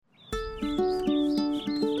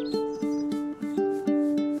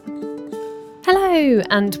Hello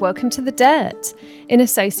and welcome to The Dirt, in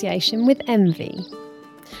association with Envy.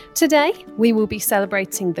 Today we will be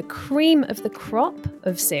celebrating the cream of the crop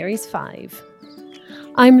of Series 5.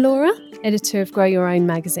 I'm Laura, editor of Grow Your Own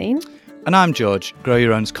magazine. And I'm George, Grow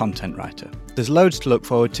Your Own's content writer. There's loads to look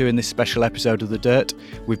forward to in this special episode of The Dirt.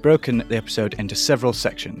 We've broken the episode into several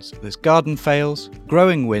sections. There's garden fails,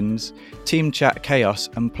 growing wins, team chat chaos,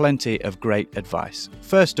 and plenty of great advice.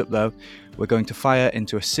 First up though, we're going to fire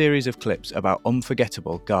into a series of clips about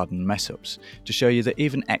unforgettable garden mess-ups to show you that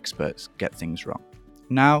even experts get things wrong.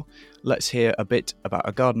 Now, let's hear a bit about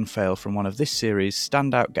a garden fail from one of this series'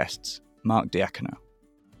 standout guests, Mark Diacono.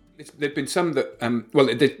 There've been some that,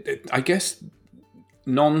 I guess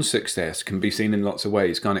non-success can be seen in lots of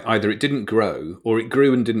ways, can't it? Either it didn't grow, or it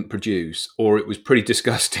grew and didn't produce, or it was pretty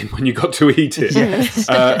disgusting when you got to eat it. Yes.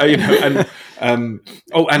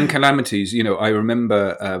 And calamities. I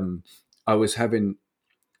remember I was having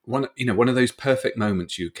one of those perfect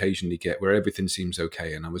moments you occasionally get where everything seems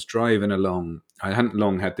okay. And I was driving along. I hadn't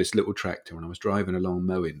long had this little tractor, and I was driving along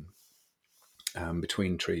mowing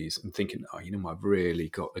between trees and thinking, I've really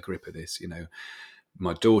got the grip of this.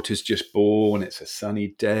 My daughter's just born. It's a sunny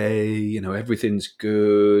day. Everything's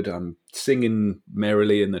good. I'm singing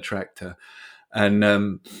merrily in the tractor,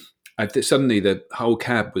 and suddenly the whole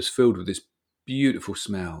cab was filled with this beautiful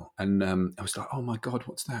smell, and I was like, "Oh my God,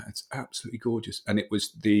 what's that? It's absolutely gorgeous!" And it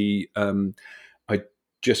was I'd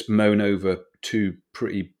just mown over two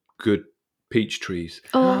pretty good peach trees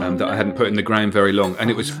that I hadn't put in the ground very long, and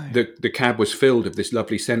it was the cab was filled of this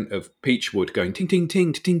lovely scent of peach wood going ting ting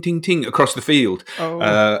ting ting ting ting across the field,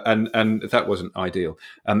 and that wasn't ideal.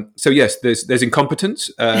 So yes, there's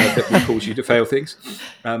incompetence that will cause you to fail things,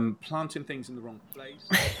 planting things in the wrong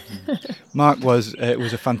place. Mark was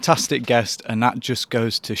a fantastic guest, and that just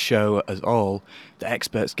goes to show us all that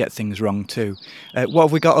experts get things wrong too. What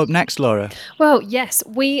have we got up next, Laura? Well, yes,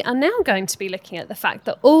 we are now going to be looking at the fact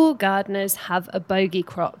that all gardeners have a bogey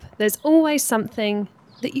crop. There's always something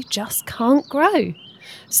that you just can't grow.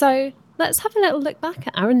 So let's have a little look back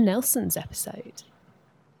at Aaron Nelson's episode.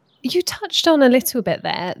 You touched on a little bit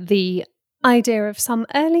there the idea of some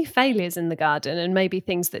early failures in the garden and maybe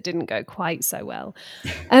things that didn't go quite so well,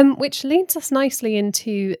 which leads us nicely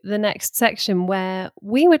into the next section where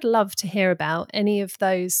we would love to hear about any of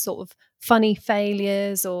those sort of funny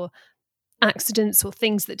failures or accidents or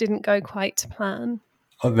things that didn't go quite to plan.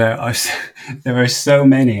 There are so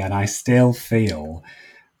many, and I still feel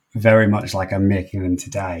very much like I'm making them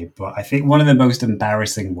today. But I think one of the most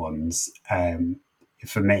embarrassing ones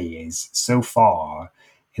for me is so far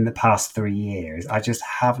in the past 3 years, I just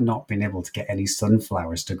have not been able to get any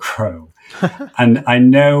sunflowers to grow. And I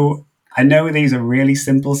know these are really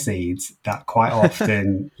simple seeds that quite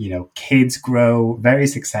often, kids grow very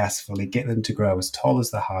successfully, get them to grow as tall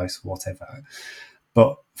as the house, whatever.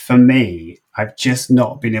 But for me, I've just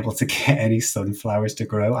not been able to get any sunflowers to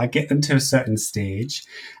grow. I get them to a certain stage,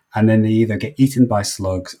 and then they either get eaten by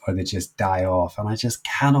slugs or they just die off. And I just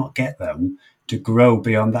cannot get them to grow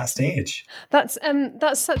beyond that stage. That's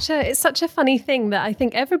such a funny thing that I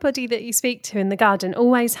think everybody that you speak to in the garden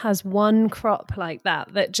always has one crop like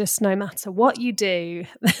that just no matter what you do,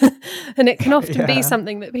 and it can often be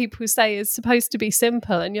something that people say is supposed to be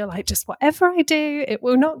simple, and you're like, just whatever I do, it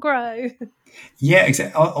will not grow. Yeah,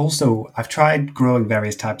 exactly. Also, I've tried growing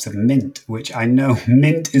various types of mint, which I know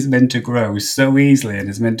mint is meant to grow so easily and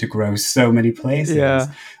is meant to grow so many places. Yeah.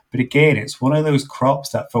 But again, it's one of those crops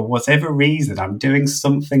that for whatever reason, I'm doing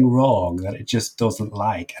something wrong that it just doesn't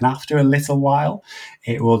like. And after a little while,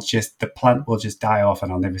 the plant will just die off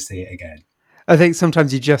and I'll never see it again. I think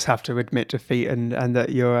sometimes you just have to admit defeat and that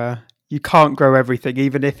you can't grow everything,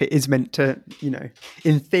 even if it is meant to,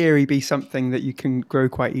 in theory be something that you can grow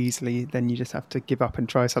quite easily, then you just have to give up and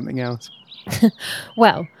try something else.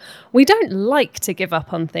 Well, we don't like to give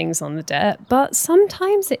up on things on the dirt, but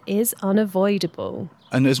sometimes it is unavoidable.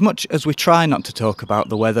 And as much as we try not to talk about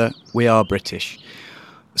the weather, we are British.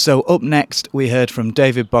 So up next, we heard from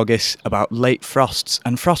David Boggis about late frosts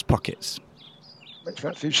and frost pockets. Thanks for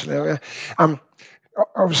that food scenario. I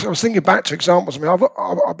was thinking back to examples. I mean,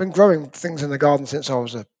 I've been growing things in the garden since I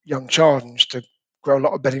was a young child, and used to grow a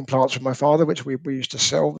lot of bedding plants with my father, which we used to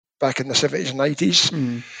sell back in the 70s and 80s.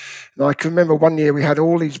 Mm. And I can remember one year we had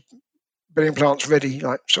all these bedding plants ready,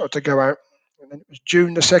 like sort of to go out. And then it was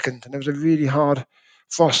June the 2nd, and there was a really hard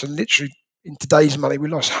frost, and literally in today's money, we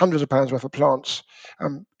lost hundreds of pounds worth of plants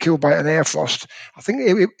killed by an air frost. I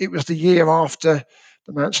think it was the year after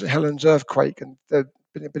the Mount St Helens earthquake, and there'd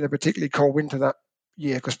been a particularly cold winter that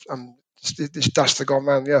year because this dust had gone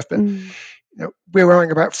around the earth. But we're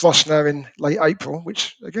worrying about frost now in late April,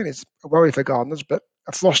 which again is a worry for gardeners. But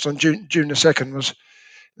a frost on June the 2nd was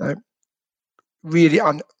really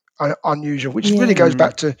unusual, which really goes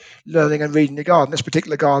back to learning and reading the garden. This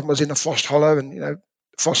particular garden was in a frost hollow, and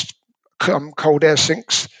frost cold air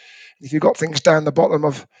sinks. If you've got things down the bottom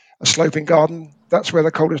of a sloping garden, that's where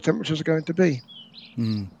the coldest temperatures are going to be.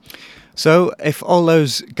 So if all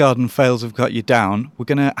those garden fails have got you down, we're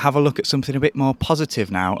going to have a look at something a bit more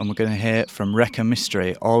positive now, and we're going to hear from Rekha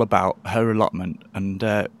Mistry all about her allotment and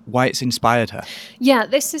why it's inspired her. Yeah,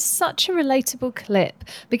 this is such a relatable clip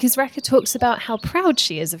because Rekha talks about how proud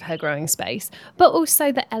she is of her growing space, but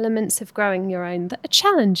also the elements of growing your own that are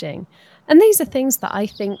challenging. And these are things that I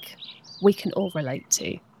think we can all relate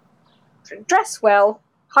to. Dress well,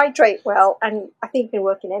 hydrate well, and I think you can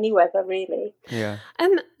work in any weather, really. Yeah.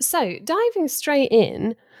 So, diving straight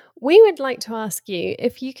in, we would like to ask you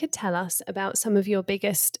if you could tell us about some of your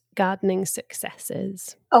biggest gardening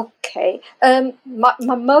successes. Okay. The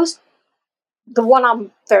one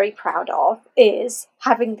I'm very proud of is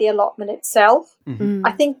having the allotment itself. Mm-hmm.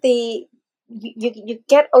 I think you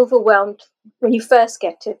get overwhelmed when you first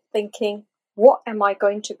get it, thinking, what am I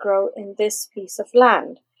going to grow in this piece of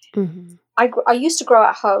land? Mm-hmm. I used to grow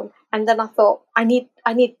at home, and then I thought I need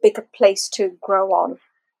bigger place to grow on.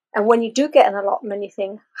 And when you do get an allotment, you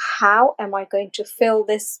think, how am I going to fill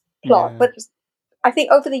this plot? Yeah. But I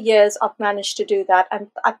think over the years I've managed to do that, and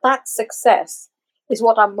that success is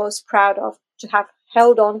what I'm most proud of, to have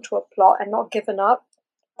held on to a plot and not given up.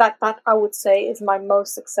 That I would say is my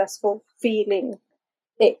most successful feeling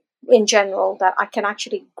in general, that I can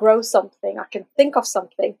actually grow something. I can think of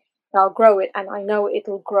something and I'll grow it, and I know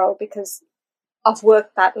it'll grow because I've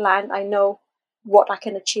worked that land. I know what I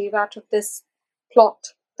can achieve out of this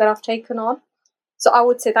plot that I've taken on. So I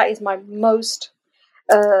would say that is my most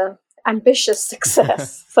ambitious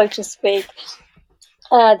success, so to speak.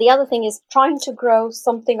 The other thing is trying to grow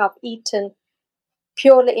something I've eaten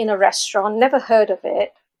purely in a restaurant, never heard of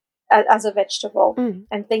it as a vegetable,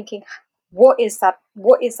 and thinking, what is that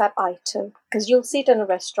item? Because you'll see it in a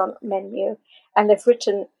restaurant menu, and they've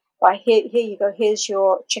written, right, here you go, here's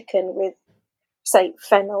your chicken with, say,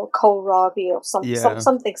 fennel, kohlrabi, or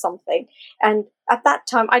something. And at that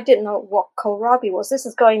time, I didn't know what kohlrabi was. This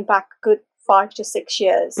is going back a good 5 to 6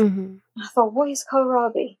 years. Mm-hmm. I thought, what is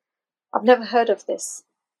kohlrabi? I've never heard of this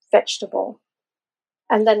vegetable.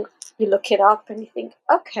 And then you look it up and you think,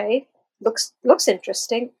 okay, looks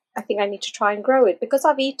interesting. I think I need to try and grow it because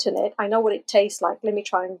I've eaten it. I know what it tastes like. Let me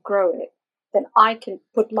try and grow it. Then I can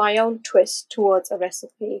put my own twist towards a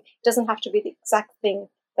recipe. It doesn't have to be the exact thing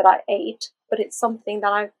that I ate, but it's something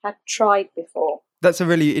that I've had tried before. That's a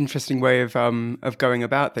really interesting way of going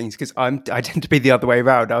about things, because I tend to be the other way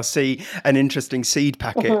around. I'll see an interesting seed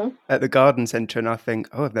packet at the garden centre and I think,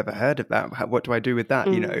 oh, I've never heard of that. What do I do with that?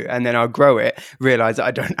 You know, and then I'll grow it, realise that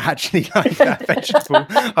I don't actually like that vegetable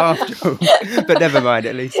after all. But never mind,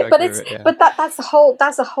 at least I grew it. Yeah. But that's the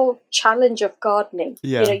whole challenge of gardening.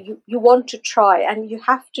 Yeah. You want to try, and you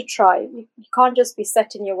have to try. You can't just be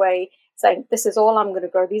set in your way, saying, this is all I'm going to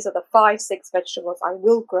grow. These are the 5-6 vegetables I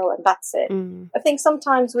will grow, and that's it. I think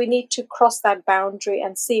sometimes we need to cross that boundary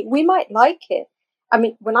and see. We might like it. I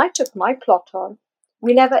mean, when I took my plot on,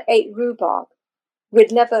 we never ate rhubarb.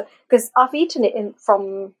 We'd never, because I've eaten it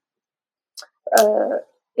from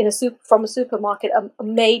a supermarket, a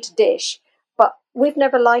made dish, but we've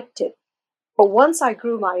never liked it. But once I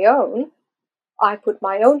grew my own, I put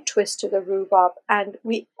my own twist to the rhubarb, and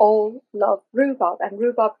we all love rhubarb, and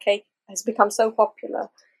rhubarb cake has become so popular,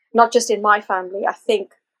 not just in my family. I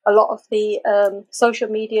think a lot of the social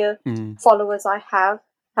media followers I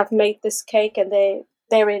have made this cake, and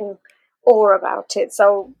they're in awe about it.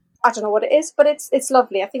 So I don't know what it is, but it's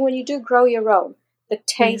lovely. I think when you do grow your own, the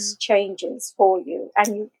taste changes for you,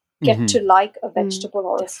 and you get to like a vegetable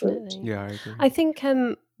or a fruit. Yeah, I agree. I think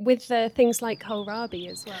with things like kohlrabi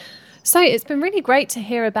as well. So it's been really great to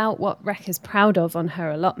hear about what Rekha's proud of on her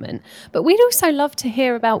allotment, but we'd also love to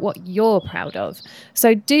hear about what you're proud of.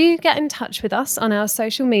 So do get in touch with us on our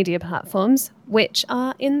social media platforms, which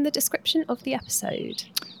are in the description of the episode.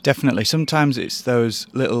 Definitely. Sometimes it's those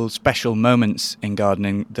little special moments in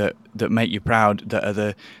gardening that make you proud, that are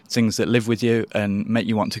the things that live with you and make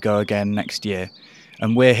you want to go again next year.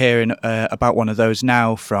 And we're hearing about one of those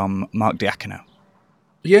now from Mark Diacono.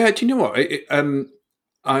 Yeah, do you know what?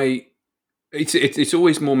 It's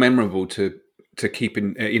always more memorable to keep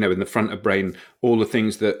in in the front of brain all the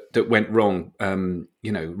things that went wrong.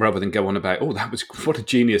 Rather than go on about, oh, that was what a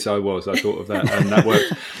genius I was. I thought of that and that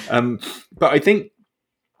worked. But I think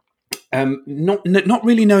not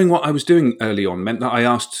really knowing what I was doing early on meant that I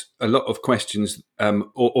asked a lot of questions,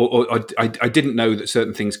 or I didn't know that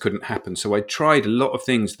certain things couldn't happen. So I tried a lot of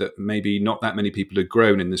things that maybe not that many people had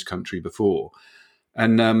grown in this country before,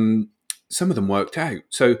 and some of them worked out.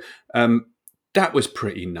 So that was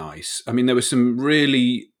pretty nice. I mean, there were some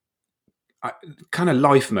really kind of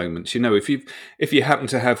life moments. If you happen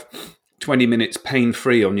to have 20 minutes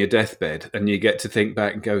pain-free on your deathbed and you get to think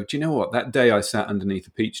back and go, do you know what? That day I sat underneath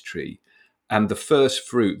a peach tree and the first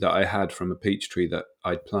fruit that I had from a peach tree that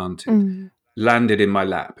I'd planted landed in my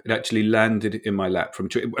lap. It actually landed in my lap from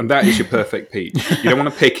tree. And that is your perfect peach. You don't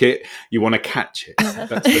want to pick it. You want to catch it.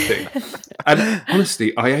 That's the thing. And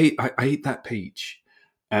honestly, I ate that peach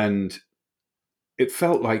and it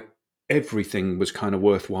felt like everything was kind of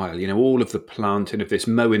worthwhile. All of the planting of this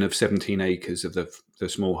mowing of 17 acres of the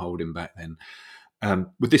small holding back then.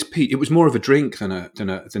 With this peach, it was more of a drink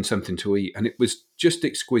than something to eat, and it was just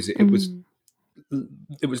exquisite. It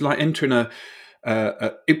was like entering it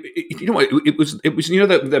was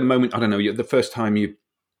the moment, I don't know, the first time you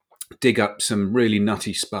dig up some really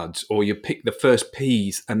nutty spuds, or you pick the first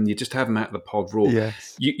peas and you just have them out of the pod raw.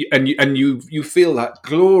 Yes. You feel that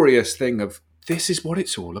glorious thing of, this is what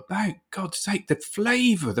it's all about. God's sake, the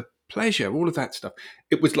flavour, the pleasure, all of that stuff.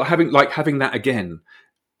 It was like having that again,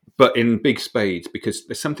 but in big spades, because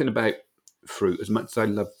there's something about fruit, as much as I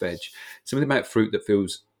love veg, something about fruit that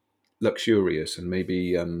feels luxurious and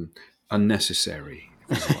maybe unnecessary,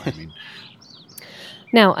 if you know what I mean.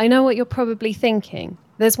 Now, I know what you're probably thinking.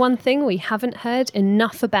 There's one thing we haven't heard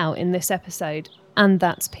enough about in this episode, and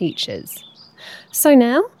that's peaches. So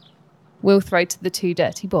now, we'll throw to the two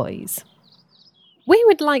dirty boys. We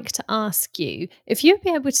would like to ask you if you'd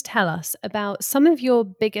be able to tell us about some of your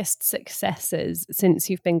biggest successes since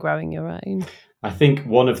you've been growing your own. I think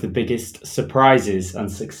one of the biggest surprises and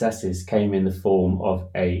successes came in the form of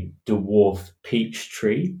a dwarf peach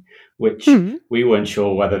tree, which we weren't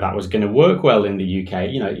sure whether that was going to work well in the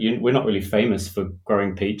UK. We're not really famous for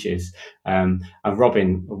growing peaches. And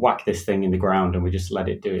Robin whacked this thing in the ground and we just let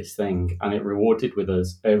it do its thing. And it rewarded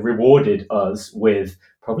us with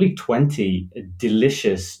probably 20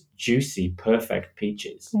 delicious, juicy, perfect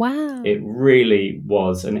peaches. Wow. It really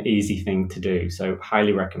was an easy thing to do. So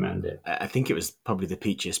highly recommend it. I think it was probably the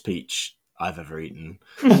peachiest peach I've ever eaten.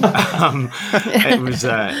 It was,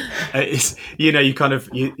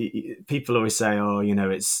 people always say,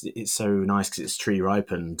 it's so nice because it's tree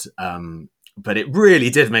ripened. But it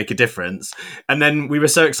really did make a difference. And then we were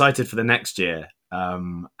so excited for the next year.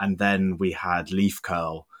 And then we had leaf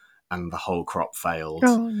curl and the whole crop failed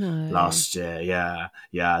last year.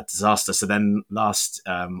 Yeah, disaster. So then last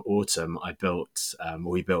autumn,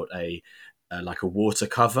 we built a water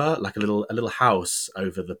cover, like a little house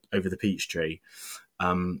over the peach tree,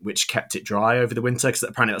 which kept it dry over the winter, because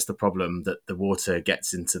apparently that's the problem, that the water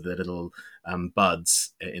gets into the little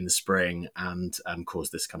buds in the spring and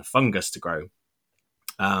cause this kind of fungus to grow.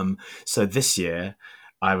 So this year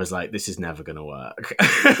I was like, this is never going to work.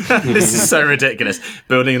 This is so ridiculous.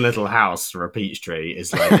 Building a little house for a peach tree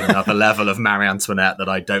is like another level of Marie Antoinette that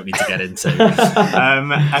I don't need to get into.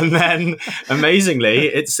 And then, amazingly,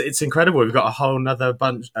 it's incredible. We've got a whole nother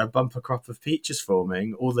bumper crop of peaches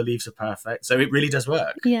forming. All the leaves are perfect. So it really does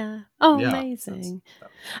work. Yeah. Oh, yeah, amazing.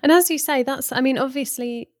 And as you say,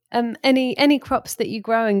 obviously, any crops that you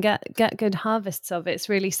grow and get good harvests of, it's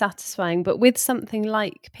really satisfying. But with something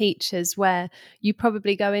like peaches, where you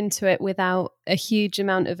probably go into it without a huge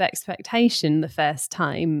amount of expectation the first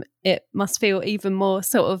time, it must feel even more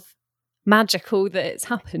sort of magical that it's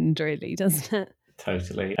happened, really, doesn't it?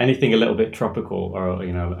 Totally. Anything a little bit tropical or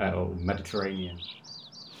Mediterranean.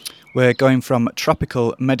 We're going from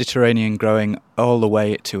tropical Mediterranean growing all the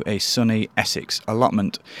way to a sunny Essex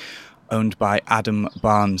allotment, owned by Adam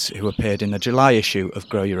Barnes, who appeared in the July issue of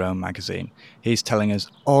Grow Your Own magazine. He's telling us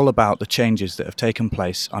all about the changes that have taken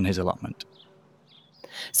place on his allotment.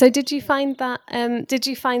 So did you find that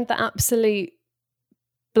absolute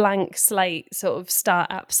blank slate sort of start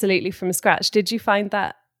absolutely from scratch? Did you find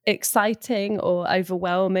that exciting or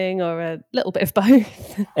overwhelming or a little bit of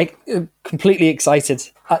both? Completely excited.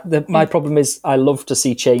 My problem is I love to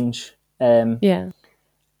see change.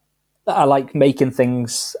 I like making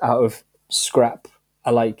things out of scrap.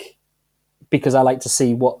 Because I like to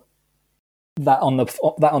see what that on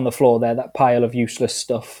the floor there, that pile of useless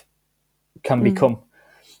stuff, can become.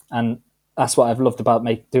 And that's what I've loved about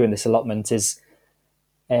doing this allotment, is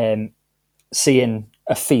seeing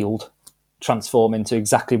a field transform into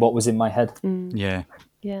exactly what was in my head. Yeah.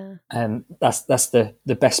 And that's the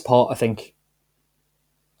best part, I think,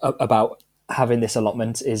 about having this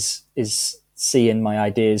allotment is seeing my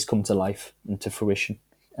ideas come to life and to fruition.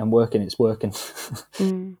 and working, it's working.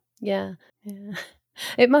 Yeah.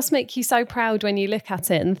 It must make you so proud when you look at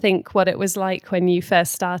it and think what it was like when you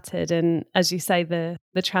first started. And as you say, the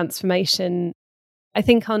transformation, I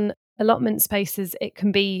think on allotment spaces, it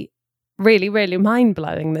can be really, really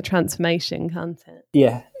mind-blowing, the transformation, can't it?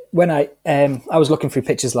 Yeah. When I was looking through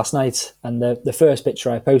pictures last night, and the first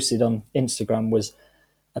picture I posted on Instagram was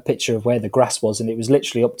a picture of where the grass was, and it was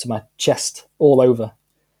literally up to my chest all over.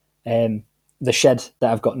 The shed that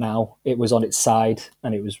I've got now, it was on its side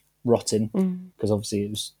and it was rotting because obviously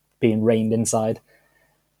it was being rained inside.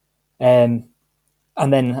 And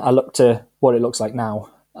then I looked to what it looks like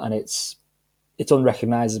now, and it's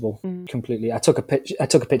unrecognisable completely. I took a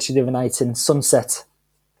picture the other night in sunset,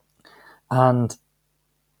 and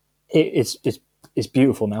it's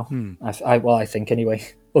beautiful now. I think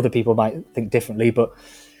anyway. Other people might think differently, but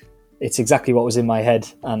it's exactly what was in my head,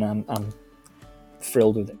 and I'm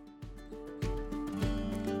thrilled with it.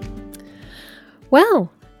 Well,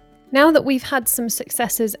 now that we've had some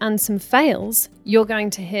successes and some fails, you're going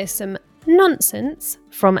to hear some nonsense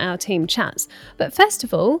from our team chats. But first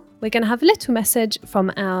of all, we're going to have a little message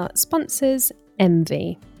from our sponsors,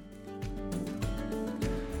 Envy.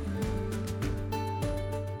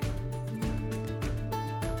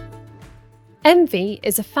 Envy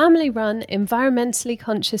is a family-run, environmentally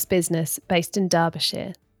conscious business based in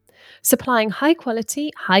Derbyshire, supplying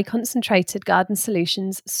high-quality, high-concentrated garden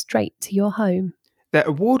solutions straight to your home. Their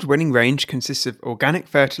award-winning range consists of organic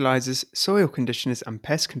fertilisers, soil conditioners and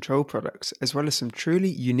pest control products, as well as some truly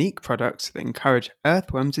unique products that encourage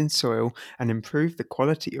earthworms in soil and improve the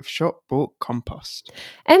quality of shop-bought compost.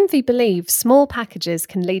 Envy believes small packages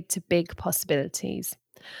can lead to big possibilities.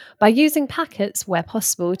 By using packets where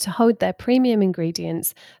possible to hold their premium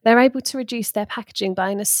ingredients, they're able to reduce their packaging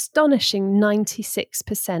by an astonishing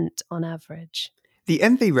 96% on average. The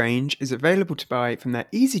Envy range is available to buy from their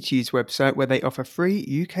easy-to-use website, where they offer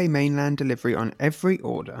free UK mainland delivery on every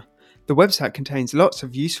order. The website contains lots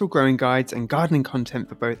of useful growing guides and gardening content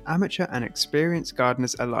for both amateur and experienced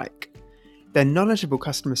gardeners alike. Their knowledgeable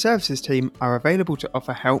customer services team are available to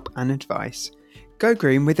offer help and advice. Go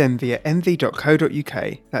green with Envy at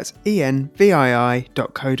envy.co.uk. That's envii.co.uk.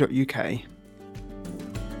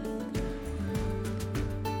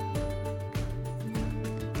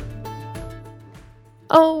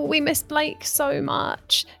 Oh, we miss Blake so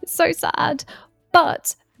much. It's so sad.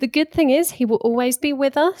 But the good thing is he will always be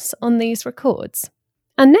with us on these records.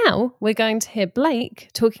 And now we're going to hear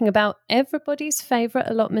Blake talking about everybody's favourite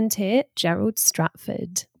allotmenteer, Gerald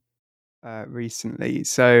Stratford. Recently.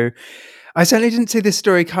 So I certainly didn't see this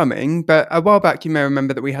story coming, but a while back you may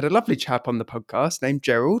remember that we had a lovely chap on the podcast named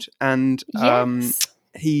Gerald, and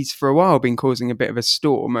he's for a while been causing a bit of a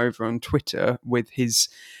storm over on Twitter with his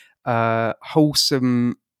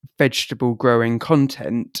wholesome vegetable growing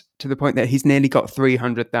content, to the point that he's nearly got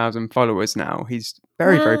 300,000 followers now. He's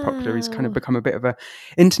very, very popular. He's kind of become a bit of a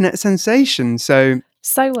internet sensation. So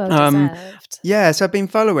well deserved. Yeah, so I've been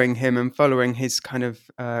following him and following his kind of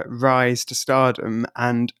rise to stardom,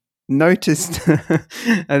 and noticed,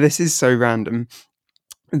 this is so random,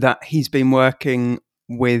 that he's been working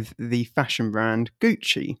with the fashion brand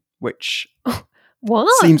Gucci, which what?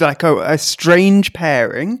 Seems like a strange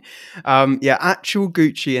pairing. Actual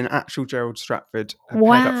Gucci and actual Gerald Stratford have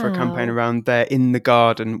paired up for a campaign around their In the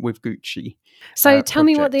Garden with Gucci. So tell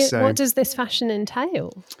me, what does this fashion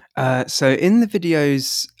entail? So in the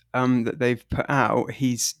videos that they've put out,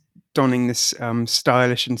 he's donning this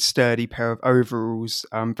stylish and sturdy pair of overalls,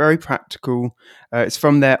 very practical. It's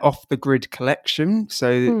from their Off the Grid collection.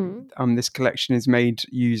 So this collection is made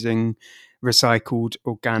using recycled,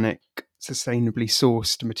 organic, sustainably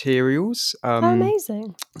sourced materials.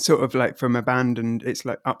 Amazing. Sort of like from abandoned, it's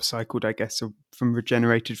like upcycled, I guess, or from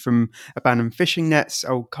regenerated from abandoned fishing nets,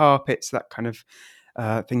 old carpets, that kind of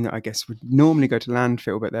thing that I guess would normally go to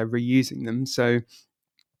landfill, but they're reusing them. So,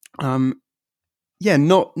 not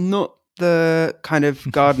the kind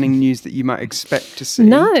of gardening news that you might expect to see.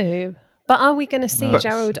 No, but are we going to see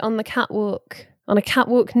Gerald on a catwalk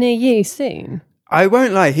near you soon? I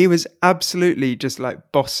won't lie, he was absolutely just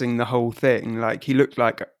like bossing the whole thing. Like, he looked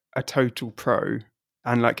like a total pro,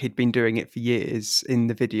 and like he'd been doing it for years in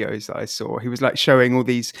the videos that I saw. He was like showing all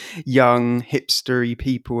these young hipstery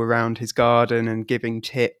people around his garden and giving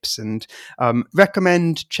tips, and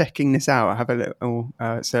recommend checking this out. I have a little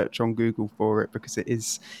search on Google for it because it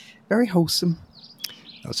is very wholesome.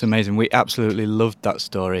 That's amazing. We absolutely loved that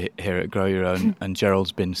story here at Grow Your Own, and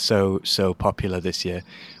Gerald's been so popular this year.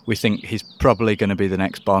 We think he's probably going to be the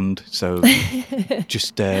next Bond, so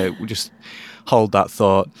just hold that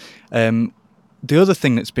thought. The other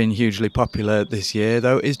thing that's been hugely popular this year,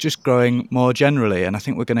 though, is just growing more generally. And I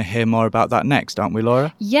think we're going to hear more about that next, aren't we,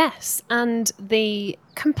 Laura? Yes, and the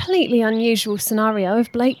completely unusual scenario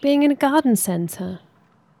of Blake being in a garden centre.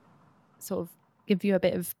 Sort of give you a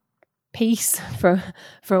bit of peace for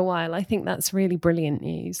a while. I think that's really brilliant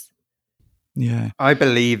news. Yeah. I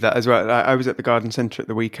believe that as well. I was at the garden centre at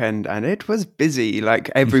the weekend and it was busy.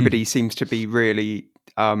 Like everybody seems to be really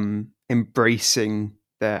embracing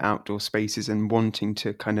their outdoor spaces and wanting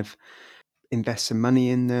to kind of invest some money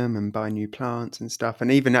in them and buy new plants and stuff.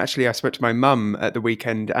 And even actually I spoke to my mum at the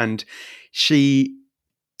weekend and she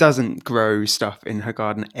doesn't grow stuff in her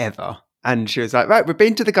garden ever. And she was like, right, we've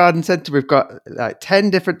been to the garden centre. We've got like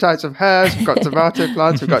 10 different types of herbs. We've got tomato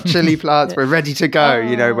plants. We've got chili plants. We're ready to go.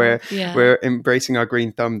 You know, we're embracing our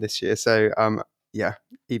green thumb this year. So,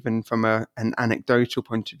 even from an anecdotal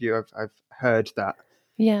point of view, I've heard that.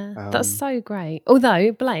 Yeah, that's so great.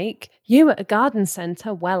 Although, Blake, you at a garden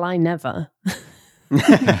centre, well, I never.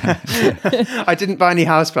 I didn't buy any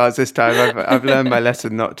houseplants this time. I've learned my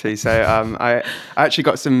lesson not to. So I actually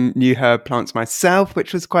got some new herb plants myself,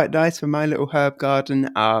 which was quite nice for my little herb garden.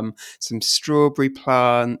 Some strawberry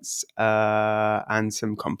plants and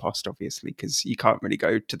some compost, obviously, because you can't really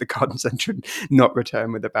go to the garden centre and not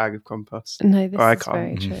return with a bag of compost. No, this is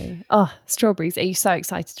very true. Oh, strawberries. Are you so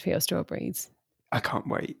excited for your strawberries? I can't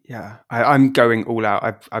wait. Yeah, I'm going all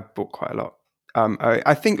out. I've bought quite a lot.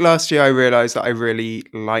 I think last year I realised that I really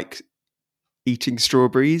like eating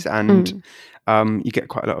strawberries and you get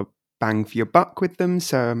quite a lot of bang for your buck with them.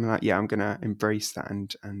 So I'm like, I'm going to embrace that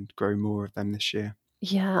and grow more of them this year.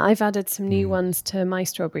 Yeah, I've added some new ones to my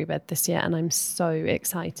strawberry bed this year and I'm so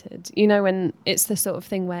excited. You know, when it's the sort of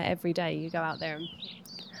thing where every day you go out there and...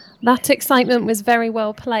 That excitement was very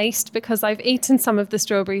well placed because I've eaten some of the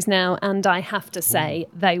strawberries now and I have to say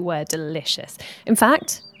they were delicious. In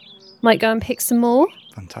fact... Might go and pick some more.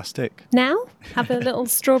 Fantastic. Now, have a little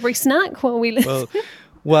strawberry snack while we listen.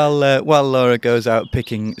 While Laura goes out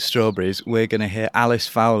picking strawberries, we're going to hear Alice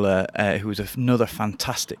Fowler, who's another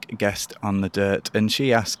fantastic guest on The Dirt. And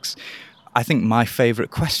she asks, I think, my favourite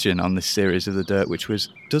question on this series of The Dirt, which was,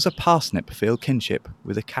 does a parsnip feel kinship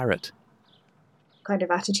with a carrot? Kind of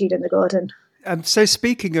attitude in the garden. So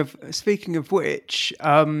speaking of which...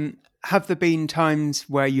 have there been times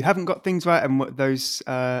where you haven't got things right and what those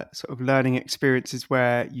sort of learning experiences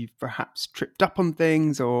where you've perhaps tripped up on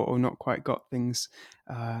things or not quite got things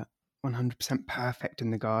 100% perfect in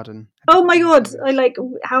the garden? Oh my God.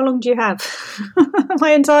 How long do you have?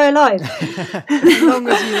 My entire life. As long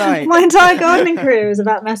as you like. My entire gardening career is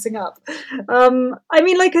about messing up.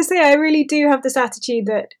 Like I say, I really do have this attitude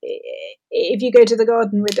that if you go to the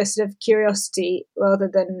garden with this sort of curiosity rather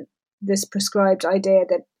than this prescribed idea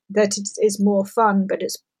that it is more fun, but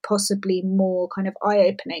it's possibly more kind of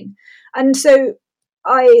eye-opening. And so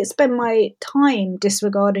I spend my time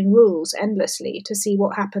disregarding rules endlessly to see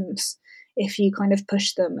what happens if you kind of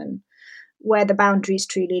push them and where the boundaries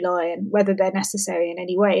truly lie and whether they're necessary in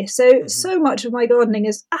any way. So much of my gardening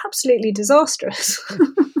is absolutely disastrous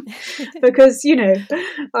because,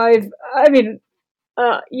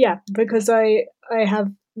 because I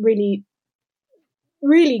have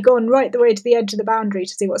really gone right the way to the edge of the boundary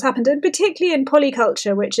to see what's happened, and particularly in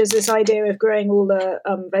polyculture, which is this idea of growing all the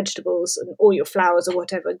vegetables and all your flowers or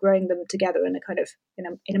whatever, growing them together in a kind of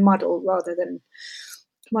in a muddle rather than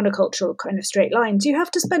monocultural kind of straight lines. You have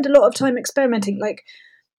to spend a lot of time experimenting, like,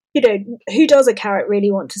 who does a carrot really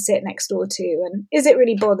want to sit next door to, and is it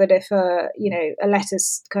really bothered if a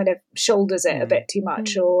lettuce kind of shoulders it a bit too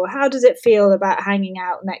much, or how does it feel about hanging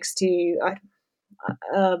out next to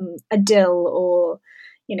a dill, or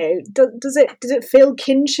does it feel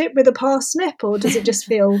kinship with a parsnip, or does it just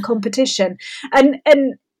feel competition? And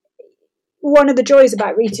one of the joys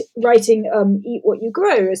about writing Eat What You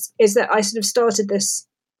Grow is that I sort of started this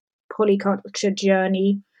polyculture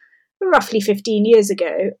journey roughly 15 years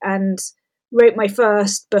ago and wrote my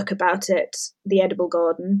first book about it, The Edible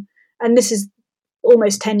Garden, and this is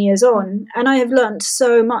almost 10 years on, and I have learned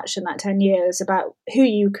so much in that 10 years about who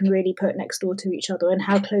you can really put next door to each other and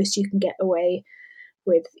how close you can get away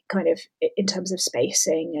with kind of in terms of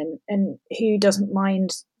spacing, and who doesn't mind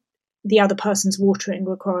the other person's watering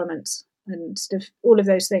requirements and sort of all of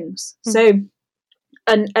those things. So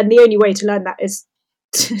and the only way to learn that is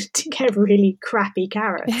to get really crappy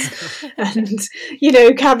carrots and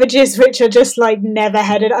cabbages which are just like never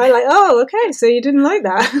headed. I'm like, oh, okay, so you didn't like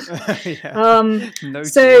that.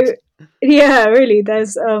 Really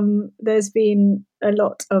there's been a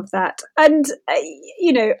lot of that, and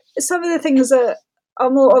some of the things that are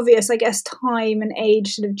more obvious, I guess time and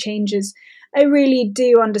age sort of changes. I really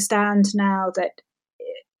do understand now that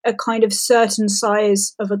a kind of certain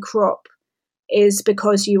size of a crop is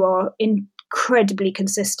because you are incredibly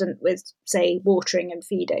consistent with, say, watering and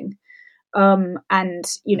feeding. And,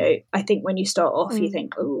 you know, I think when you start off, you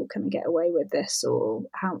think, oh, can I get away with this? Or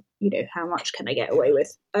how much can I get away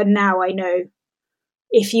with? And now I know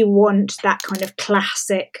if you want that kind of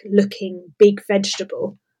classic looking big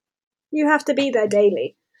vegetable, you have to be there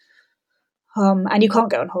daily. And you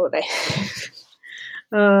can't go on holiday.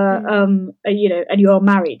 You know, and you are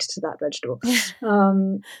married to that vegetable.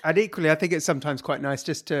 And equally, I think it's sometimes quite nice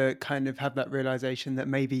just to kind of have that realization that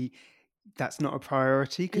maybe that's not a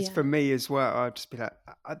priority. Because for me as well, I'll just be like,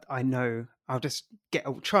 I know, I'll just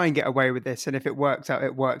try and get away with this. And if it works out,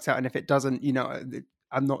 it works out. And if it doesn't, you know,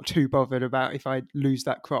 I'm not too bothered about if I lose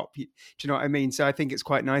that crop. Do you know what I mean? So I think it's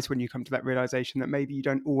quite nice when you come to that realization that maybe you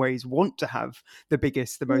don't always want to have the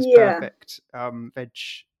biggest, the most perfect veg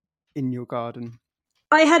in your garden.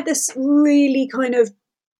 I had this really kind of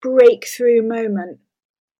breakthrough moment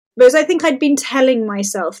because I think I'd been telling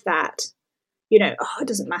myself that, you know, it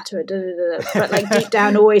doesn't matter, but like deep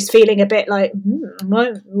down always feeling a bit like,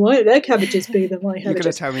 why are their cabbages bigger than my cabbages? You're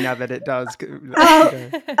going to tell me now that it does.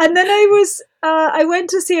 And then I went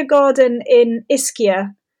to see a garden in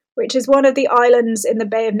Ischia, which is one of the islands in the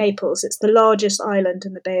Bay of Naples. It's the largest island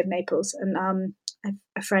in the Bay of Naples. And I have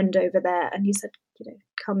a friend over there, and he said, you know,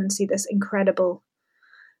 come and see this incredible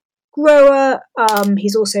grower.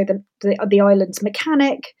 He's also the island's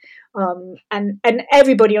mechanic. And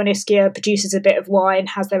everybody on Ischia produces a bit of wine,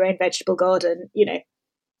 has their own vegetable garden, you know,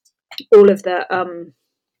 all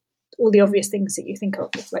the obvious things that you think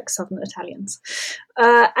of, like Southern Italians.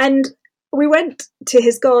 And we went to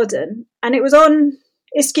his garden, and it was on,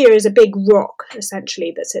 Ischia is a big rock,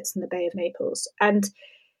 essentially, that sits in the Bay of Naples. And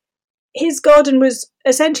his garden was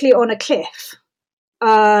essentially on a cliff.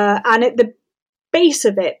 And at the base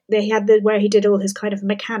of it, they had where he did all his kind of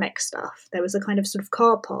mechanic stuff. There was a kind of sort of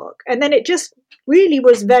car park, and then it just really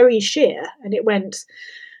was very sheer, and it went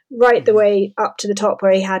right the way up to the top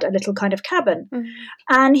where he had a little kind of cabin.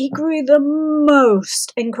 And he grew the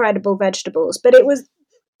most incredible vegetables, but it was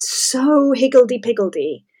so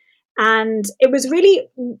higgledy-piggledy, and it was really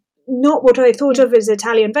not what I thought of as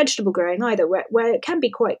Italian vegetable growing either, where it can be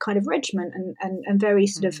quite kind of regiment and very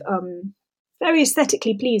sort of very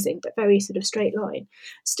aesthetically pleasing, but very sort of straight line.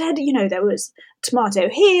 Instead, you know, there was tomato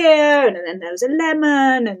here, and then there was a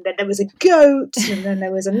lemon, and then there was a goat, and then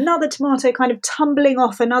there was another tomato kind of tumbling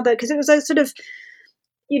off another, because it was a sort of,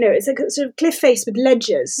 you know, it's a sort of cliff face with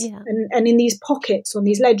ledges, and in these pockets on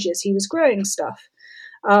these ledges, he was growing stuff.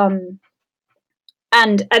 And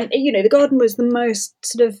you know, the garden was the most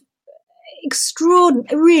sort of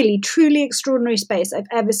really truly extraordinary space I've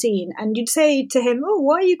ever seen. And you'd say to him, oh,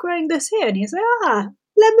 why are you growing this here? And he'd say, lemons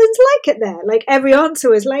like it there. Like every answer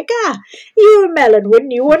was like, you're a melon,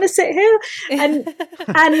 wouldn't you want to sit here? And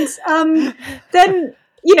then,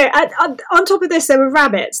 you know, on top of this, there were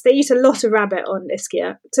rabbits. They eat a lot of rabbit on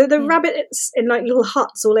Ischia. So the rabbits in like little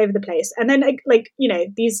huts all over the place. And then like, you know,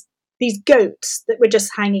 these goats that were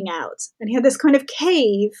just hanging out. And he had this kind of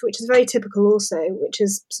cave, which is very typical also, which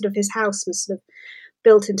is sort of his house was sort of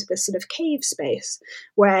built into this sort of cave space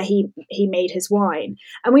where he made his wine.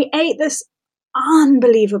 And we ate this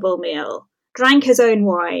unbelievable meal, drank his own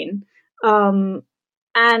wine,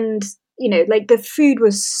 and, you know, like the food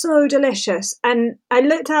was so delicious. And I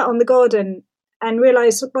looked out on the garden and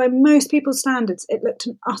realised by most people's standards, it looked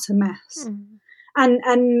an utter mess.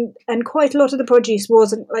 And quite a lot of the produce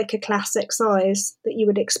wasn't like a classic size that you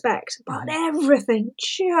would expect, but everything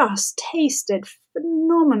just tasted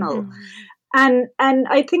phenomenal. And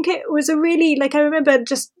I think it was a really, like, I remember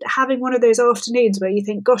just having one of those afternoons where you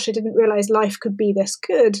think, gosh, I didn't realise life could be this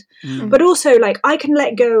good. But also, like, I can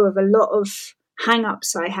let go of a lot of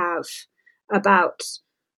hang-ups I have about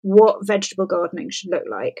what vegetable gardening should look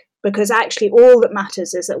like, because actually all that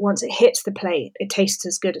matters is that once it hits the plate, it tastes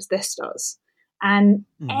as good as this does. And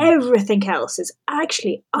everything else is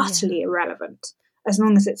actually utterly irrelevant as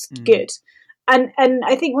long as it's good. And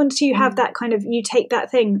I think once you have that kind of, you take that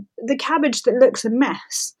thing, the cabbage that looks a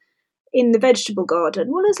mess in the vegetable garden,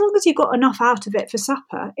 well, as long as you got enough out of it for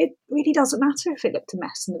supper, it really doesn't matter if it looked a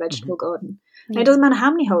mess in the vegetable garden. And it doesn't matter how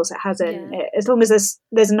many holes it has in it, as long as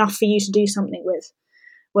there's enough for you to do something with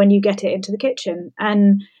when you get it into the kitchen.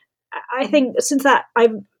 And I think since that,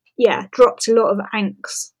 I've dropped a lot of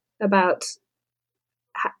angst about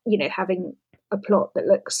you know, having a plot that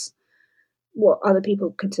looks what other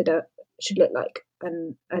people consider should look like,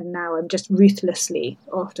 and now I'm just ruthlessly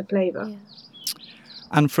after flavour.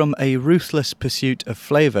 And from a ruthless pursuit of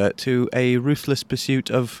flavour to a ruthless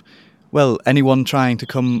pursuit of Well, anyone trying to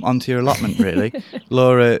come onto your allotment, really.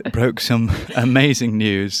 Laura broke some amazing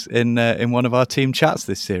news in one of our team chats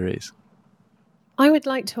this series. I would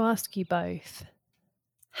like to ask you both,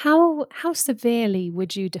 how severely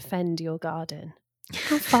would you defend your garden?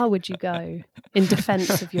 How far would you go in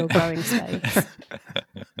defence of your growing space?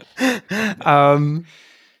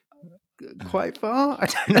 Quite far. I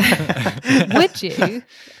don't know. Would you?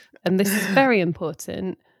 And this is very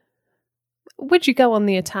important. Would you go on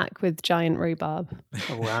the attack with giant rhubarb?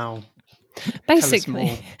 Oh, wow.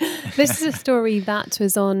 Basically, this is a story that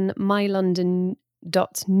was on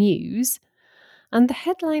mylondon.news. And the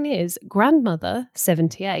headline is, Grandmother,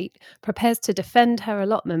 78, prepares to defend her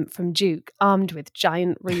allotment from Duke armed with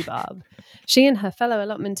giant rhubarb. She and her fellow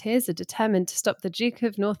allotmenteers are determined to stop the Duke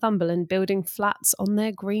of Northumberland building flats on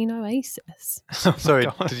their green oasis. Sorry,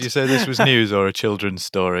 did you say this was news or a children's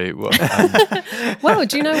story? Well,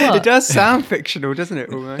 do you know what? It does sound fictional, doesn't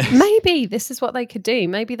it? Almost. Maybe this is what they could do.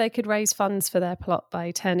 Maybe they could raise funds for their plot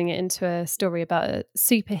by turning it into a story about a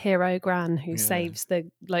superhero gran who saves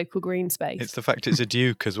the local green space. It's the fact it's a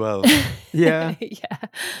duke as well. Yeah. Yeah.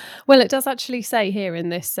 Well, it does actually say here in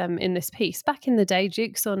this piece, back in the day,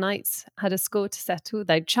 dukes or knights had a score to settle.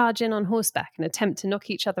 They'd charge in on horseback and attempt to knock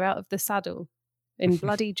each other out of the saddle in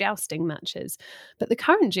bloody jousting matches. But the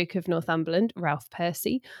current Duke of Northumberland, Ralph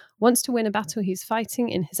Percy, wants to win a battle he's fighting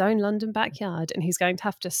in his own London backyard, and he's going to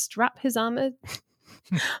have to strap his armour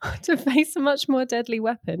to face a much more deadly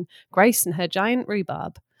weapon, Grace and her giant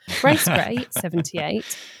rhubarb. Grace Gray,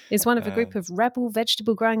 78, is one of a group of rebel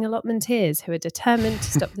vegetable-growing allotmenteers who are determined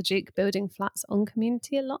to stop the Duke building flats on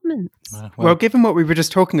community allotments. Well, given what we were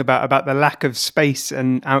just talking about the lack of space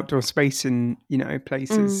and outdoor space in,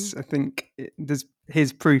 places, I think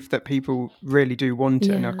here's proof that people really do want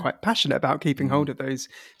it and are quite passionate about keeping hold of those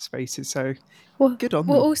spaces. So, good on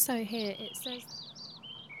them. Well, also here it says,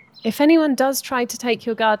 if anyone does try to take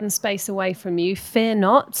your garden space away from you, fear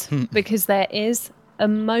not, because there is a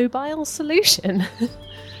mobile solution.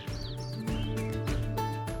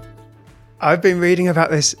 I've been reading about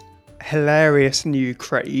this hilarious new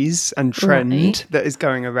craze and trend that is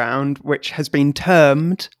going around, which has been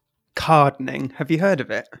termed cardening. Have you heard of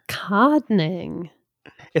it? Cardening?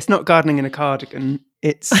 It's not gardening in a cardigan.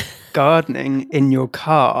 It's gardening in your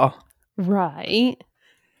car. Right.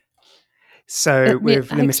 So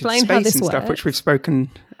with limited space and stuff, works. Which we've spoken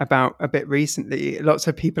about a bit recently, lots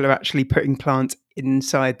of people are actually putting plants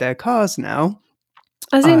inside their cars now.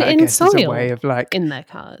 As in soil? As a way of in their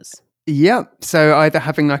cars? Yeah. So either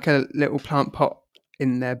having like a little plant pot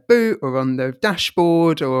in their boot or on the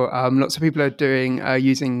dashboard, or lots of people are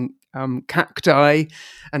using cacti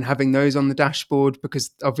and having those on the dashboard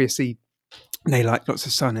because obviously they like lots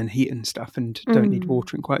of sun and heat and stuff and don't need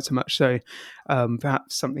watering quite so much. So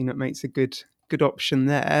perhaps something that makes a good option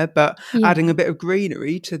there, but adding a bit of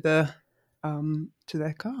greenery to their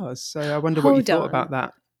cars. So I wonder what you thought about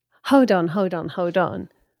that. Hold on.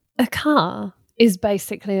 A car is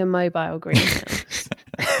basically a mobile greenhouse.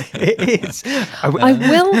 It is. I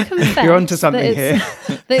will confess you're onto something here.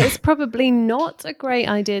 That it's probably not a great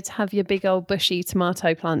idea to have your big old bushy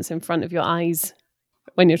tomato plants in front of your eyes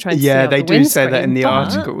when you're trying to see out they the do say that windscreen, in the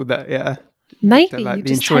article that maybe that, you the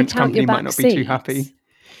just insurance take out company your might back not seats. be too happy.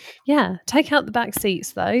 Yeah, take out the back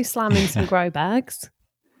seats though, slam in some grow bags.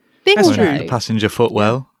 That's true. The passenger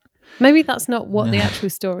footwell. Maybe that's not what the actual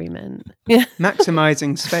story meant. Yeah,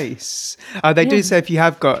 maximising space. They do say if you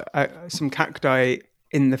have got some cacti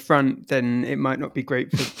in the front, then it might not be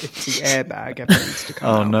great for if the airbag ever needs to come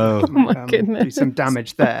out. No! Oh my goodness! Do some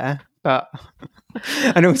damage there, but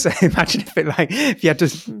and also imagine if you had to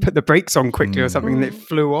put the brakes on quickly or something and it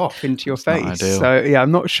flew off into your face. So yeah,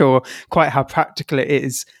 I'm not sure quite how practical it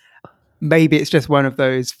is. Maybe it's just one of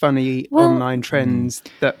those funny online trends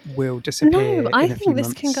that will disappear. No, I think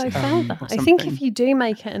this can go further. I think if you do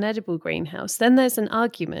make it an edible greenhouse, then there's an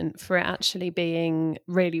argument for it actually being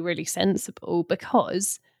really, really sensible,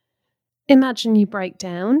 because imagine you break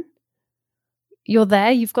down, you're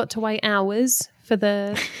there, you've got to wait hours for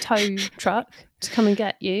the tow truck to come and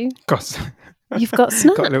get you. You've got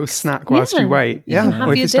snacks. Got a little snack whilst you wait. You can have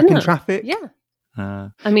or if your you're stuck dinner. in traffic. Yeah.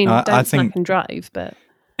 I mean, don't snack and drive, but...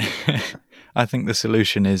 I think the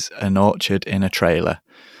solution is an orchard in a trailer.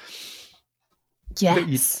 Yes. That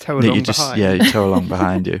you tow along behind. You tow along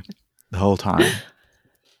behind you the whole time.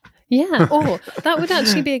 Yeah, or that would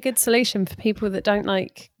actually be a good solution for people that don't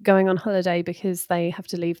like going on holiday because they have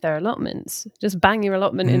to leave their allotments. Just bang your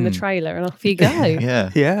allotment in the trailer and off you go.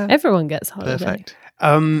 Yeah. Everyone gets holiday. Perfect.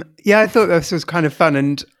 I thought this was kind of fun,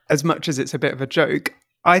 and as much as it's a bit of a joke,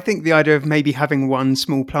 I think the idea of maybe having one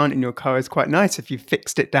small plant in your car is quite nice if you've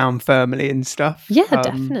fixed it down firmly and stuff. Yeah,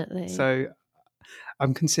 definitely. So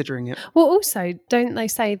I'm considering it. Well, also, don't they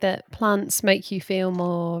say that plants make you feel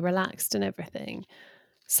more relaxed and everything?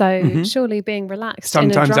 So surely being relaxed.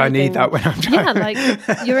 Sometimes I need that when I'm driving. Yeah,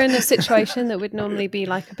 like you're in a situation that would normally be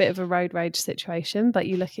like a bit of a road rage situation, but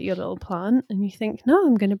you look at your little plant and you think, no,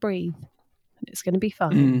 I'm going to breathe. And it's going to be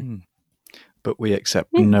fine. But we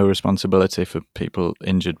accept no responsibility for people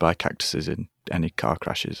injured by cactuses in any car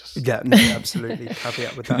crashes. Yeah, no, absolutely.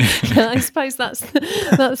 Caveat with that. I suppose that's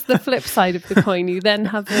the flip side of the coin. You then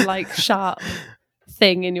have the like sharp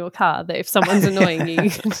thing in your car that if someone's annoying you, you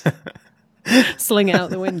can sling it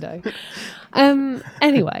out the window.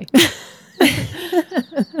 Anyway.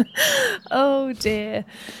 Oh dear.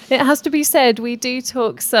 It has to be said, we do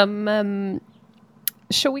talk some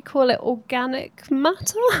shall we call it organic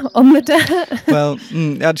matter on the dirt? Well,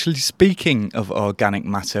 actually, speaking of organic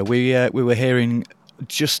matter, we were hearing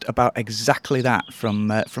just about exactly that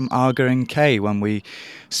from Arga and Kay when we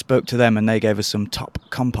spoke to them, and they gave us some top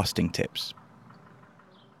composting tips.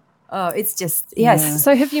 Oh, it's just yes. Yeah.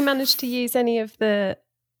 So, have you managed to use any of the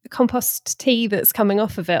compost tea that's coming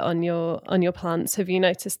off of it on your plants? Have you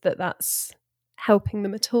noticed that that's helping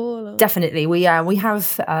them at all? Or? Definitely. We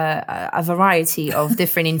have a variety of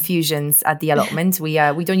different infusions at the allotment. We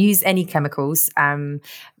don't use any chemicals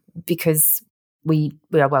because we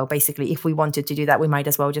are basically, if we wanted to do that, we might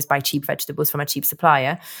as well just buy cheap vegetables from a cheap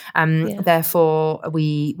supplier. Therefore,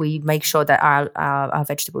 we make sure that our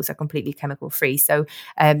vegetables are completely chemical free. So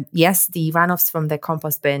yes, the runoffs from the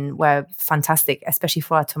compost bin were fantastic, especially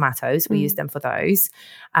for our tomatoes. We use them for those.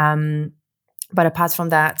 But apart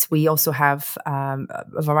from that, we also have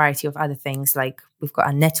a variety of other things, like we've got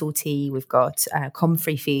a nettle tea, we've got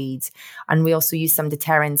comfrey feeds, and we also use some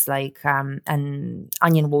deterrents like an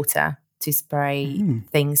onion water to spray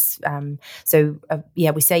things.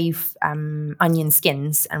 We save onion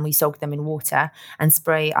skins and we soak them in water and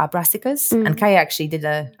spray our brassicas. And Kay actually did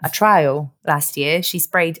a trial last year. She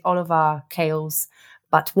sprayed all of our kales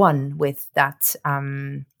but one with that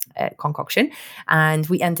concoction, and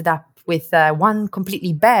we ended up with one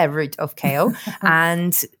completely bare root of kale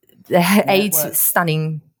and 8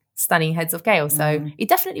 stunning heads of kale. So it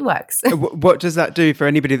definitely works. What does that do for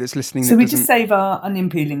anybody that's listening? So we just save our onion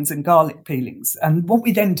peelings and garlic peelings. And what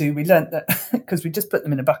we then do, we learnt that because we just put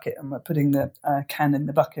them in a bucket and we're putting the can in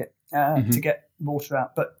the bucket to get water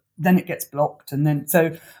out. But then it gets blocked. And then,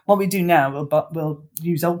 so what we do now, we'll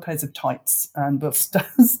use old pairs of tights and we'll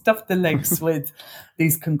stuff the legs with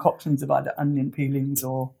these concoctions of either onion peelings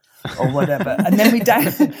or whatever, and then we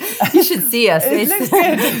You should see us. It looks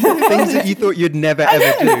good. Things that you thought you'd never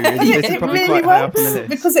ever do. This is probably really quite high up on the works list.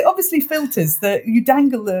 because it obviously filters that you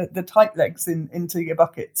dangle the tight legs into your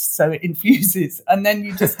buckets, so it infuses, and then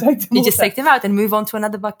you just take them. Take them out and move on to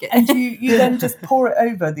another bucket, and you then just pour it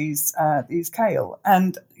over these kale,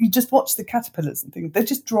 and you just watch the caterpillars and things. They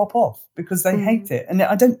just drop off because they hate it, and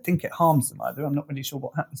I don't think it harms them either. I'm not really sure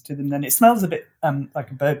what happens to them. Then it smells a bit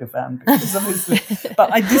like a burger van because obviously,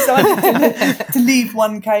 but I decided to leave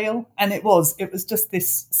one kale, and it was just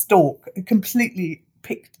this stalk, completely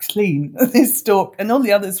picked clean, this stalk, and all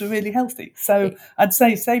the others were really healthy. So I'd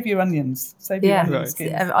say save your onions,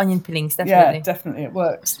 onion peelings, definitely. Yeah, definitely, it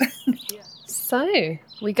works. So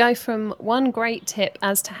we go from one great tip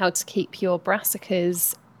as to how to keep your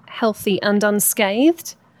brassicas healthy and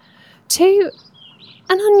unscathed to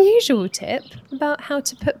an unusual tip about how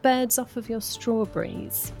to put birds off of your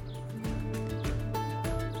strawberries.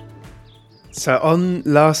 So on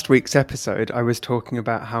last week's episode, I was talking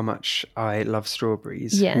about how much I love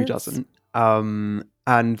strawberries. Yes. Who doesn't? And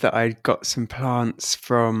that I got some plants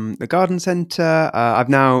from the garden centre. I've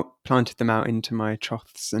now planted them out into my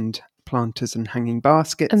troughs and planters and hanging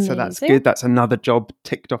baskets. Amazing. So that's good. That's another job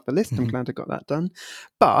ticked off the list. I'm glad I got that done.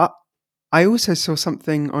 But I also saw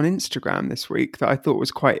something on Instagram this week that I thought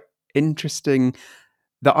was quite interesting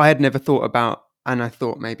that I had never thought about. And I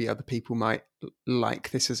thought maybe other people might like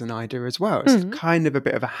this as an idea as well. It's kind of a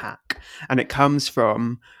bit of a hack. And it comes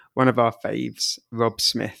from one of our faves, Rob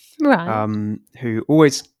Smith, who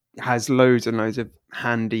always has loads and loads of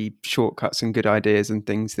handy shortcuts and good ideas and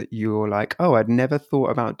things that you're like, oh, I'd never thought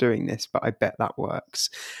about doing this, but I bet that works.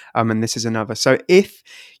 And this is another. So if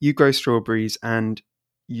you grow strawberries and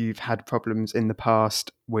you've had problems in the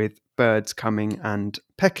past with birds coming and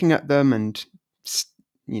pecking at them and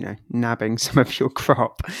nabbing some of your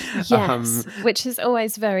crop. Yes, which is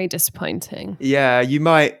always very disappointing. Yeah, you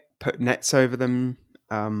might put nets over them,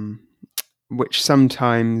 which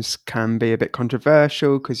sometimes can be a bit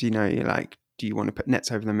controversial because, you're like, do you want to put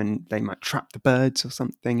nets over them and they might trap the birds or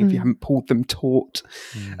something if you haven't pulled them taut?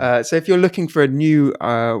 So if you're looking for a new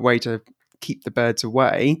way to keep the birds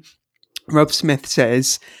away, Rob Smith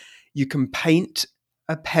says you can paint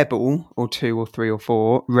a pebble or 2 or 3 or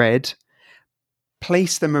 4 red,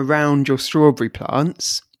 place them around your strawberry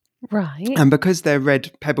plants. Right. And because they're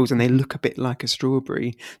red pebbles and they look a bit like a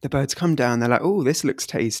strawberry, the birds come down, they're like, oh, this looks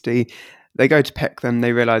tasty. They go to peck them,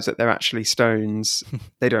 they realise that they're actually stones.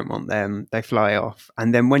 They don't want them, they fly off.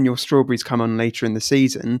 And then when your strawberries come on later in the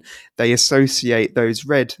season, they associate those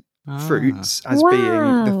red fruits as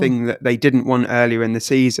being the thing that they didn't want earlier in the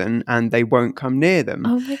season, and they won't come near them.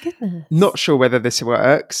 Oh my goodness. Not sure whether this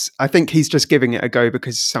works. I think he's just giving it a go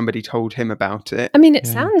because somebody told him about it. I mean, it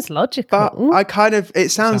sounds logical. But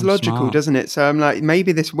it sounds logical, smart. doesn't it? So I'm like,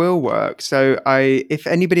 maybe this will work. So if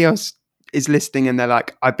anybody else is listening and they're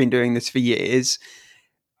like, I've been doing this for years,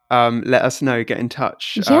 let us know, get in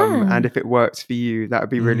touch. And if it works for you, that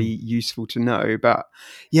would be really useful to know. But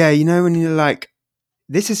yeah, when you're like,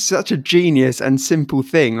 this is such a genius and simple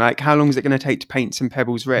thing. Like, how long is it going to take to paint some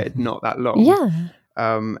pebbles red? Not that long. Yeah.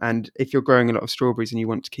 And if you're growing a lot of strawberries and you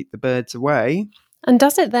want to keep the birds away. And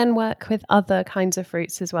does it then work with other kinds of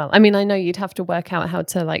fruits as well? I mean, I know you'd have to work out how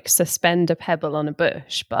to suspend a pebble on a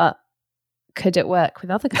bush, but could it work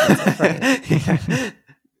with other kinds of fruit?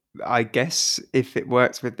 I guess if it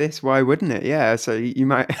works with this, why wouldn't it? Yeah, so you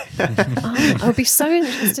might... I'll be so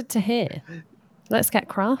interested to hear. Let's get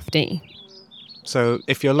crafty. So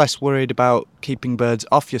if you're less worried about keeping birds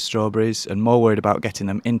off your strawberries and more worried about getting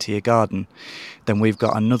them into your garden, then we've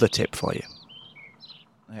got another tip for you.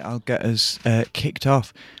 I'll get us kicked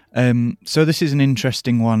off. So this is an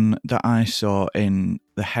interesting one that I saw in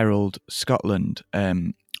the Herald Scotland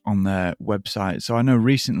on their website. So I know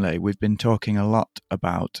recently we've been talking a lot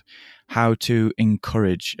about how to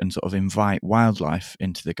encourage and sort of invite wildlife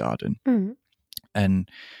into the garden. And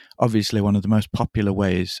obviously one of the most popular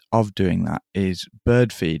ways of doing that is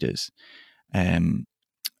bird feeders. And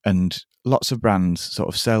lots of brands sort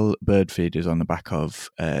of sell bird feeders on the back of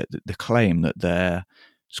the claim that they're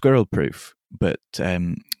squirrel proof. But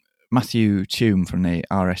Matthew Tume from the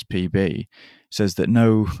RSPB says that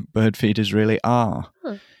no, bird feeders really are.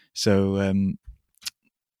 So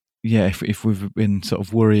if we've been sort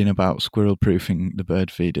of worrying about squirrel proofing the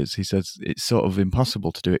bird feeders, he says it's sort of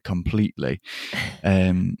impossible to do it completely.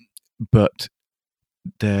 But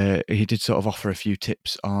he did sort of offer a few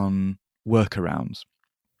tips on workarounds.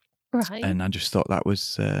 Right. And I just thought that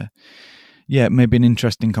was maybe an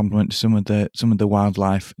interesting complement to some of the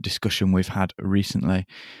wildlife discussion we've had recently.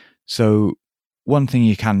 So one thing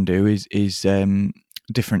you can do is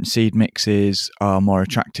different seed mixes are more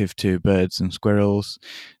attractive to birds and squirrels.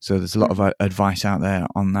 So there's a lot of advice out there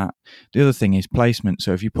on that. The other thing is placement.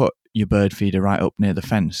 So if you put your bird feeder right up near the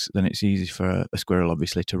fence, then it's easy for a squirrel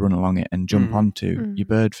obviously to run along it and jump onto your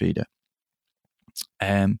bird feeder.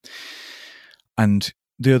 And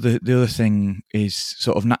the other thing is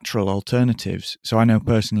sort of natural alternatives. So I know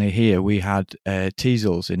personally here we had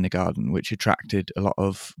teasels in the garden, which attracted a lot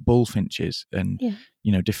of bullfinches and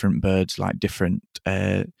different birds like different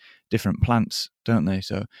plants, don't they?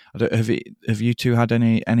 So have you two had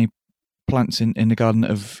any plants in the garden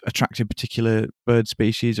that have attracted particular bird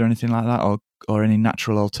species or anything like that, or any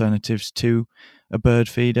natural alternatives to a bird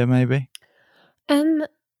feeder maybe?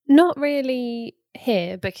 Not really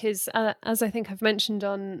here, because as I think I've mentioned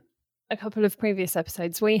on a couple of previous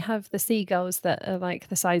episodes, we have the seagulls that are like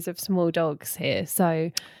the size of small dogs here.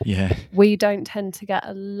 So we don't tend to get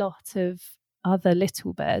a lot of other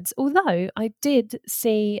little birds. Although I did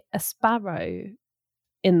see a sparrow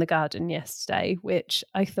in the garden yesterday, which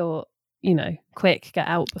I thought, quick, get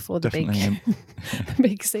out before the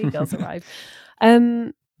big seagulls arrive.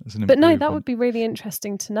 But no, that would be really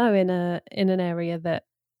interesting to know in an area that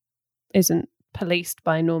isn't policed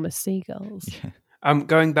by enormous seagulls.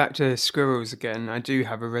 Going back to squirrels again, I do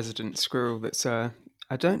have a resident squirrel that's I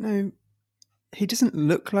don't know, he doesn't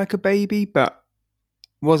look like a baby, but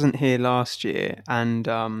wasn't here last year and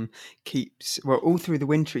all through the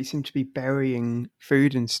winter he seemed to be burying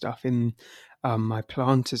food and stuff in my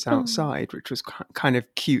planters outside, which was kind of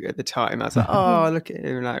cute at the time. I was like, oh, look at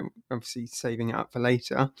him, like obviously saving it up for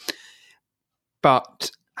later.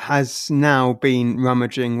 But has now been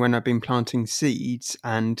rummaging when I've been planting seeds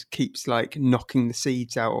and keeps like knocking the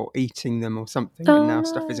seeds out or eating them or something, and now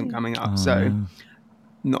stuff isn't coming up. So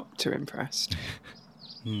not too impressed.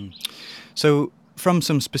 So from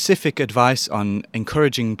some specific advice on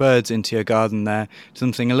encouraging birds into your garden there,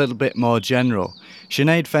 something a little bit more general.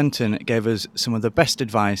 Sinead Fenton gave us some of the best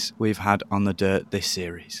advice we've had on The Dirt this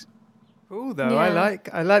series. Cool though. Yeah. I like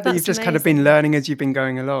that That's you've just kind of been learning as you've been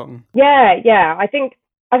going along. Yeah. I think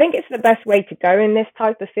it's the best way to go in this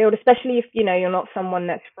type of field, especially if you're not someone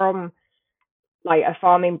that's from like a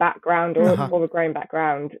farming background or a growing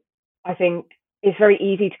background. I think it's very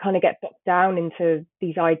easy to kind of get bogged down into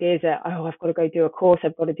these ideas that, I've got to go do a course,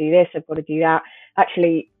 I've got to do this, I've got to do that.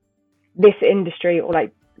 Actually, this industry or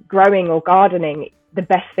like growing or gardening, the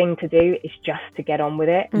best thing to do is just to get on with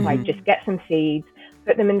it. Like just get some seeds,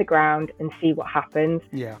 put them in the ground and see what happens.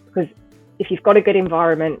 Yeah. Because if you've got a good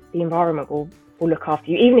environment, the environment will look after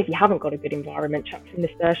you. Even if you haven't got a good environment, chuck some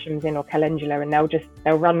nasturtiums in or calendula and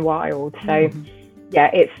they'll run wild. So yeah,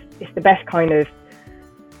 it's the best kind of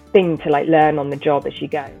thing to like learn on the job as you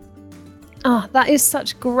go. Oh, that is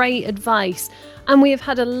such great advice. And we have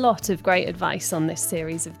had a lot of great advice on this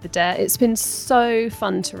series of The Dirt. It's been so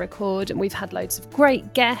fun to record and we've had loads of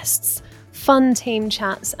great guests, fun team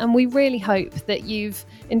chats, and we really hope that you've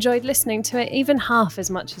enjoyed listening to it even half as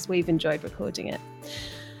much as we've enjoyed recording it.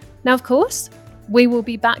 Now, of course, we will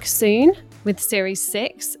be back soon with Series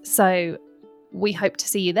 6, so we hope to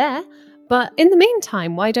see you there. But in the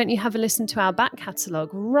meantime, why don't you have a listen to our back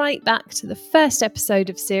catalogue right back to the first episode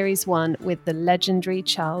of Series 1 with the legendary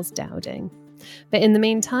Charles Dowding. But in the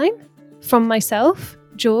meantime, from myself,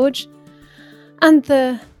 George, and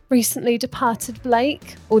the recently departed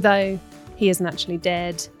Blake, although he isn't actually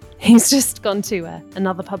dead, he's just gone to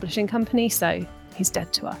another publishing company, so he's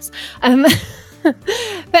dead to us. But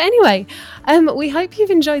anyway, we hope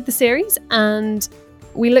you've enjoyed the series and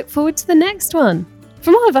we look forward to the next one.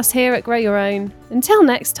 From all of us here at Grow Your Own, until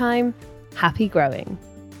next time, happy growing.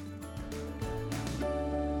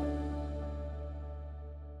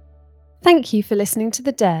 Thank you for listening to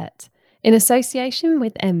The Dirt, in association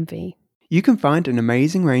with Envy. You can find an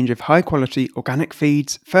amazing range of high-quality organic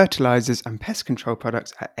feeds, fertilisers and pest control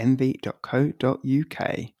products at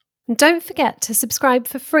envy.co.uk. And don't forget to subscribe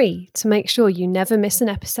for free to make sure you never miss an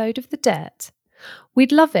episode of The Dirt.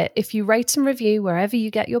 We'd love it if you rate and review wherever you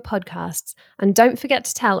get your podcasts, and don't forget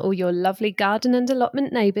to tell all your lovely garden and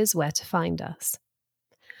allotment neighbours where to find us.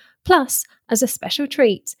 Plus, as a special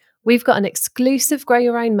treat, we've got an exclusive Grow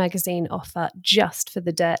Your Own magazine offer just for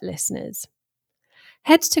The Dirt listeners.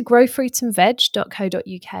 Head to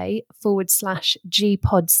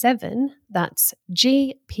growfruitandveg.co.uk/GPod7, that's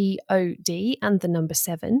GPOD and the number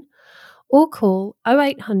 7, or call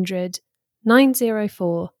 0800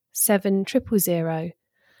 904 7000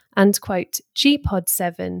 and quote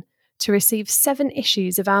GPod7 to receive 7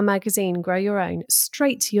 issues of our magazine Grow Your Own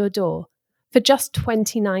straight to your door for just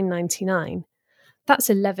 $29.99. That's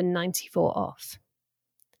 $11.94 off.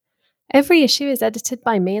 Every issue is edited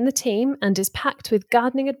by me and the team and is packed with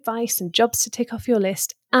gardening advice and jobs to tick off your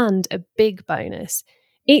list, and a big bonus.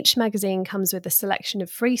 Each magazine comes with a selection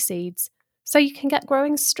of free seeds so you can get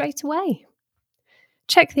growing straight away.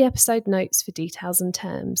 Check the episode notes for details and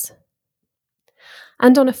terms.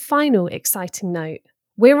 And on a final exciting note,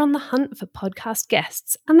 we're on the hunt for podcast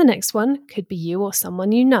guests, and the next one could be you or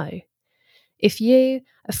someone you know. If you,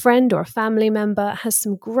 a friend or a family member, has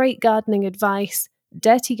some great gardening advice,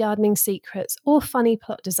 dirty gardening secrets, or funny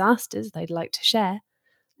plot disasters they'd like to share,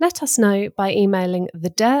 let us know by emailing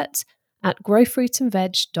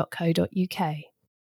thedirt@growfruitandveg.co.uk.